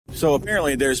So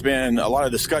apparently there's been a lot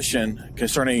of discussion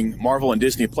concerning Marvel and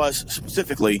Disney Plus,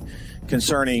 specifically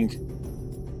concerning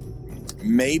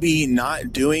maybe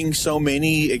not doing so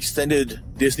many extended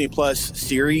Disney Plus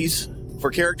series for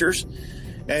characters,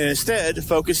 and instead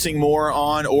focusing more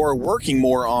on, or working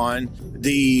more on,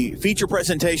 the feature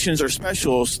presentations or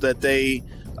specials that they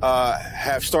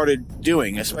have started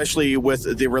doing, especially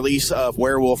with the release of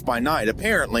Werewolf by Night.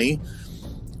 Apparently,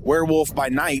 Werewolf by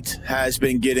Night has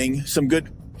been getting some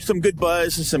good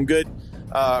buzz and some good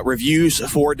reviews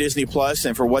for Disney Plus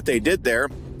and for what they did there.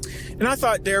 And I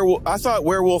thought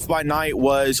Werewolf by Night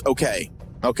was okay.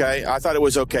 I thought it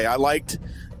was okay. I liked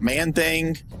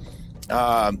Man-Thing,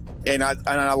 and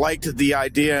I liked the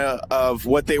idea of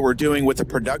what they were doing with the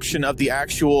production of the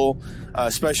actual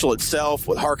special itself,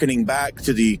 with harkening back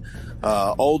to the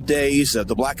old days of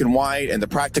the black and white and the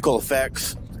practical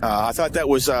effects. I thought that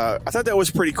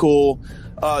was pretty cool.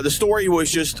 The story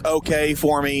was just okay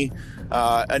for me.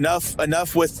 Enough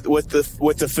with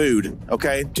the food.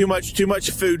 Okay, too much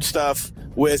food stuff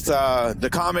with the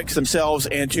comics themselves,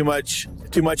 and too much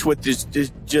with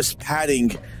just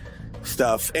padding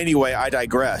stuff. Anyway, I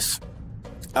digress.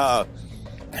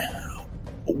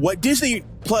 What Disney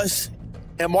Plus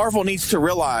and Marvel needs to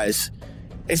realize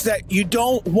is that you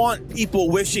don't want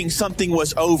people wishing something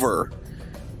was over.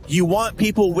 You want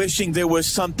people wishing there was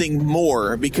something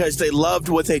more because they loved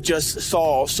what they just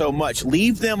saw so much.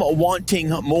 Leave them wanting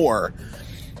more.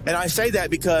 And I say that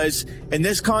because in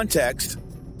this context,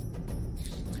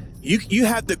 you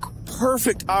have the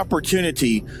perfect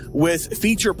opportunity with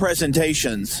feature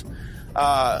presentations.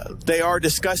 They are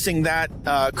discussing that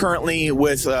currently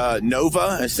with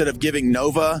Nova, instead of giving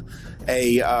Nova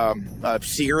a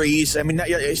series. I mean,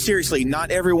 seriously, not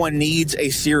everyone needs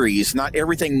a series. Not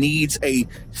everything needs a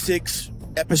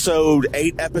 6-episode,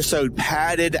 8-episode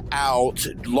padded out,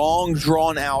 long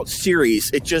drawn out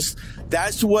series. It just,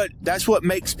 that's what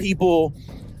makes people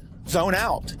zone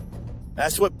out.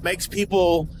 That's what makes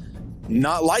people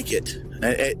not like it.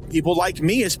 People like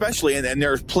me especially, and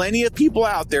there's plenty of people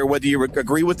out there, whether you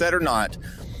agree with that or not.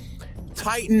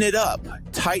 Tighten it up.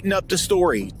 Tighten up the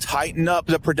story. Tighten up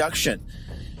the production.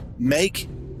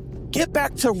 Get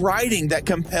back to writing that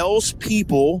compels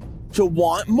people to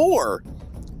want more.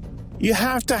 You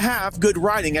have to have good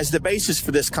writing as the basis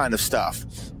for this kind of stuff.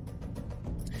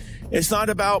 It's not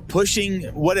about pushing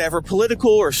whatever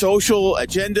political or social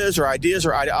agendas or ideas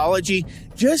or ideology.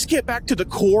 Just get back to the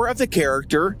core of the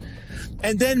character,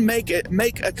 and then make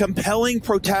a compelling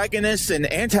protagonist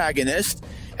and antagonist,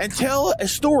 and tell a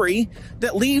story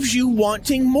that leaves you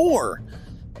wanting more,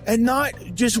 and not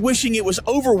just wishing it was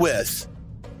over with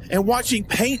and watching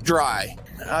paint dry.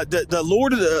 The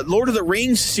Lord of the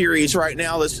Rings series right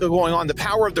now that's still going on, the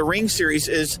Power of the Ring series,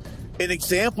 is an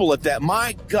example of that.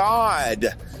 My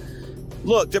God.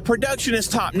 Look, the production is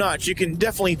top notch. You can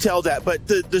definitely tell that. But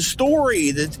the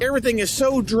story, everything is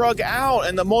so drug out,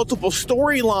 and the multiple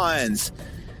storylines.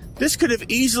 This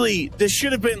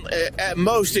should have been, at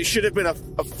most, it should have been a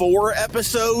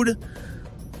 4-episode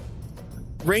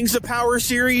Rings of Power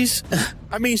series.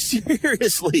 I mean,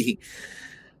 seriously.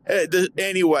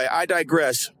 Anyway, I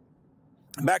digress.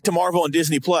 Back to Marvel and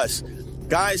Disney Plus.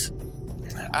 Guys,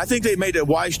 I think they made a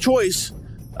wise choice.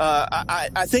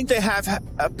 I think they have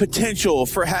a potential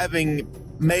for having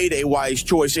made a wise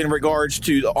choice in regards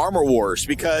to the Armor Wars,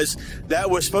 because that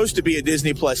was supposed to be a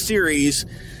Disney Plus series,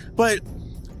 but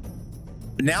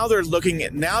now they're making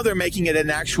it an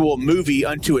actual movie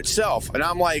unto itself. And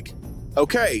I'm like,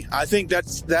 okay, I think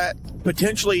that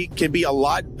potentially can be a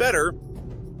lot better,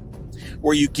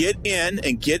 where you get in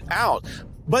and get out.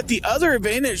 But the other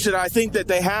advantage that I think that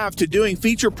they have to doing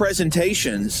feature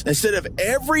presentations, instead of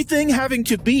everything having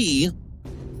to be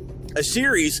a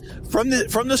series from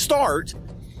the start,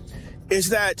 is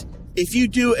that if you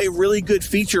do a really good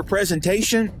feature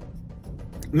presentation,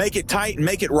 make it tight and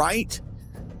make it right,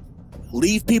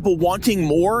 leave people wanting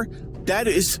more, that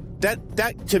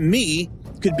to me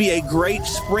could be a great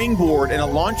springboard and a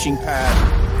launching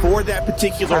pad for that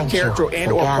particular character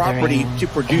and or property to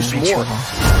produce more. If you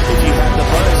have the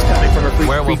buzz coming from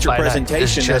a feature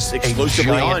presentation that's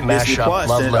exclusively on Disney Plus,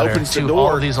 then it opens the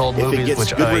door. If it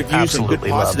gets good reviews and good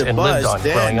positive buzz,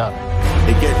 then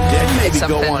maybe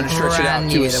go on and stretch it out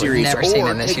to a series, or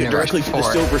take it directly to the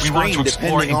silver screen,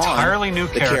 depending on the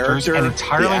character, the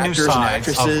actors and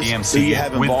actresses who you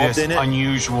have involved in it, and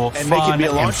make it be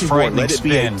a launching board. Let it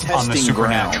be a testing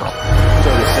ground, so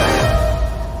to say.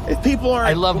 people aren't.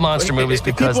 I love monster movies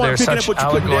because they're such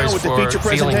allegories for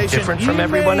feeling different from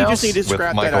everyone else. You just need to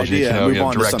scrap that Michael G. idea and move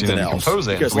on to something else.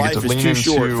 Composing, because we get life to lean is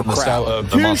too short into for the style crap. of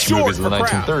the monster movies of the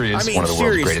 1930s. I mean, one of the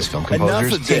world's greatest film enough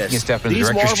composers, of this. taking a step in the These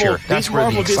director's chair. That's where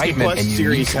the Disney excitement Plus and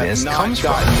series have uniqueness not comes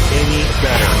from. gotten any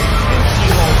better. And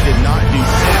She-Hulk did not do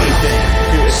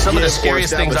anything. Some of the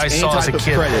scariest things I saw as a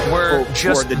kid were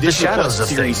just the shadows of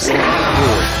things.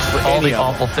 All the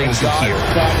awful things you hear.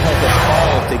 God help us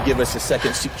all if they give us a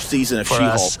second season of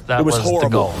She-Hulk. It was horrible. the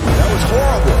goal. That was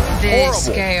horrible. The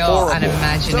scale and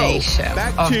imagination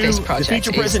of this project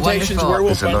is wonderful.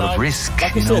 There's a lot of risk,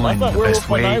 you know, in the best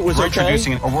way. We're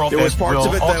introducing a world that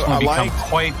will ultimately become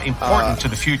quite important to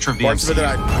the future of the parts MCU. of it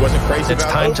that I wasn't crazy It's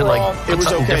about. time to Overall, like put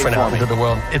something different out into the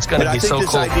world. It's going to be so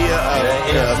cool. This idea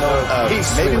of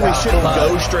maybe we shouldn't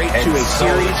go straight to a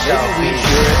series. Maybe we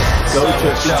should go to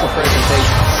a feature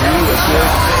presentation. Do a good,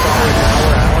 solid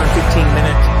hour and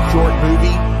 15-minute short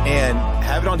movie and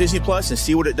have it on Disney Plus and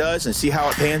see what it does and see how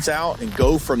it pans out and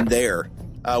go from there.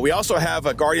 We also have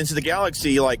a Guardians of the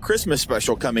Galaxy like Christmas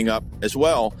special coming up as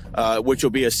well, which will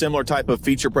be a similar type of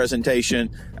feature presentation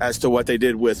as to what they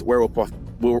did with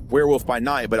Werewolf by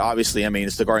Night. But obviously, I mean,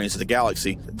 it's the Guardians of the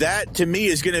Galaxy. That to me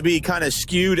is going to be kind of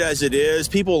skewed as it is.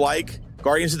 People like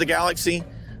Guardians of the Galaxy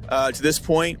to this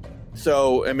point.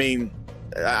 So, I mean,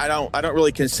 I don't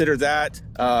really consider that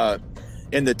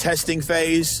in the testing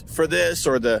phase for this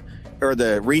or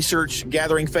the research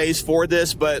gathering phase for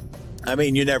this, but I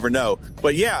mean, you never know.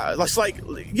 But yeah, it's like,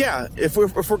 yeah, if we're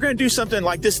going to do something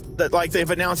like this, that like they've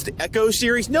announced the Echo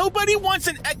series, nobody wants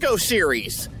an Echo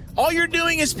series. All you're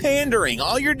doing is pandering.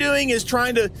 All you're doing is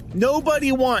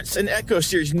nobody wants an Echo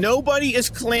series. Nobody is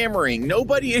clamoring.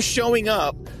 Nobody is showing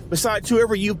up besides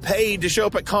whoever you paid to show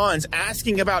up at cons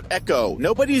asking about Echo.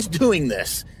 Nobody's doing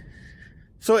this.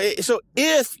 So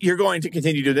if you're going to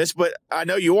continue to do this, but I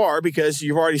know you are because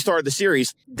you've already started the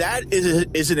series, that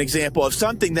is an example of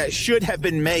something that should have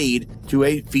been made to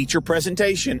a feature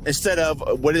presentation instead of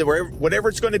whatever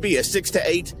it's going to be, a 6 to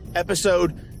 8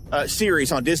 episode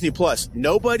series on Disney Plus.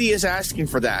 Nobody is asking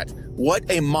for that. What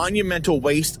a monumental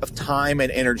waste of time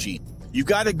and energy. You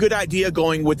got a good idea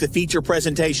going with the feature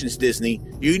presentations, Disney.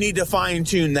 You need to fine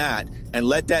tune that and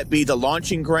let that be the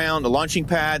launching ground, the launching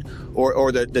pad,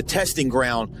 or the testing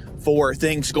ground for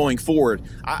things going forward.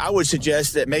 I would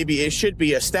suggest that maybe it should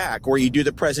be a stack where you do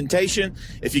the presentation.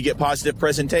 If you get positive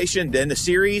presentation, then the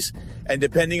series. And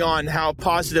depending on how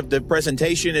positive the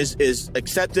presentation is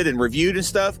accepted and reviewed and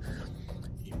stuff,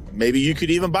 maybe you could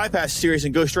even bypass the series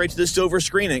and go straight to the silver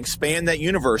screen and expand that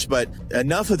universe. But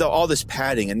enough of all this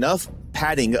padding, enough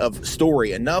padding of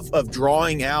story, enough of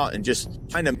drawing out and just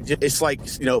kind of, it's like,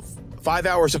 5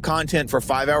 hours of content for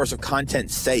 5 hours of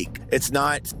content's sake. It's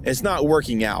not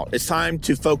working out. It's time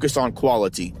to focus on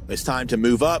quality. It's time to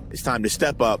move up. It's time to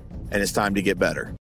step up, and it's time to get better.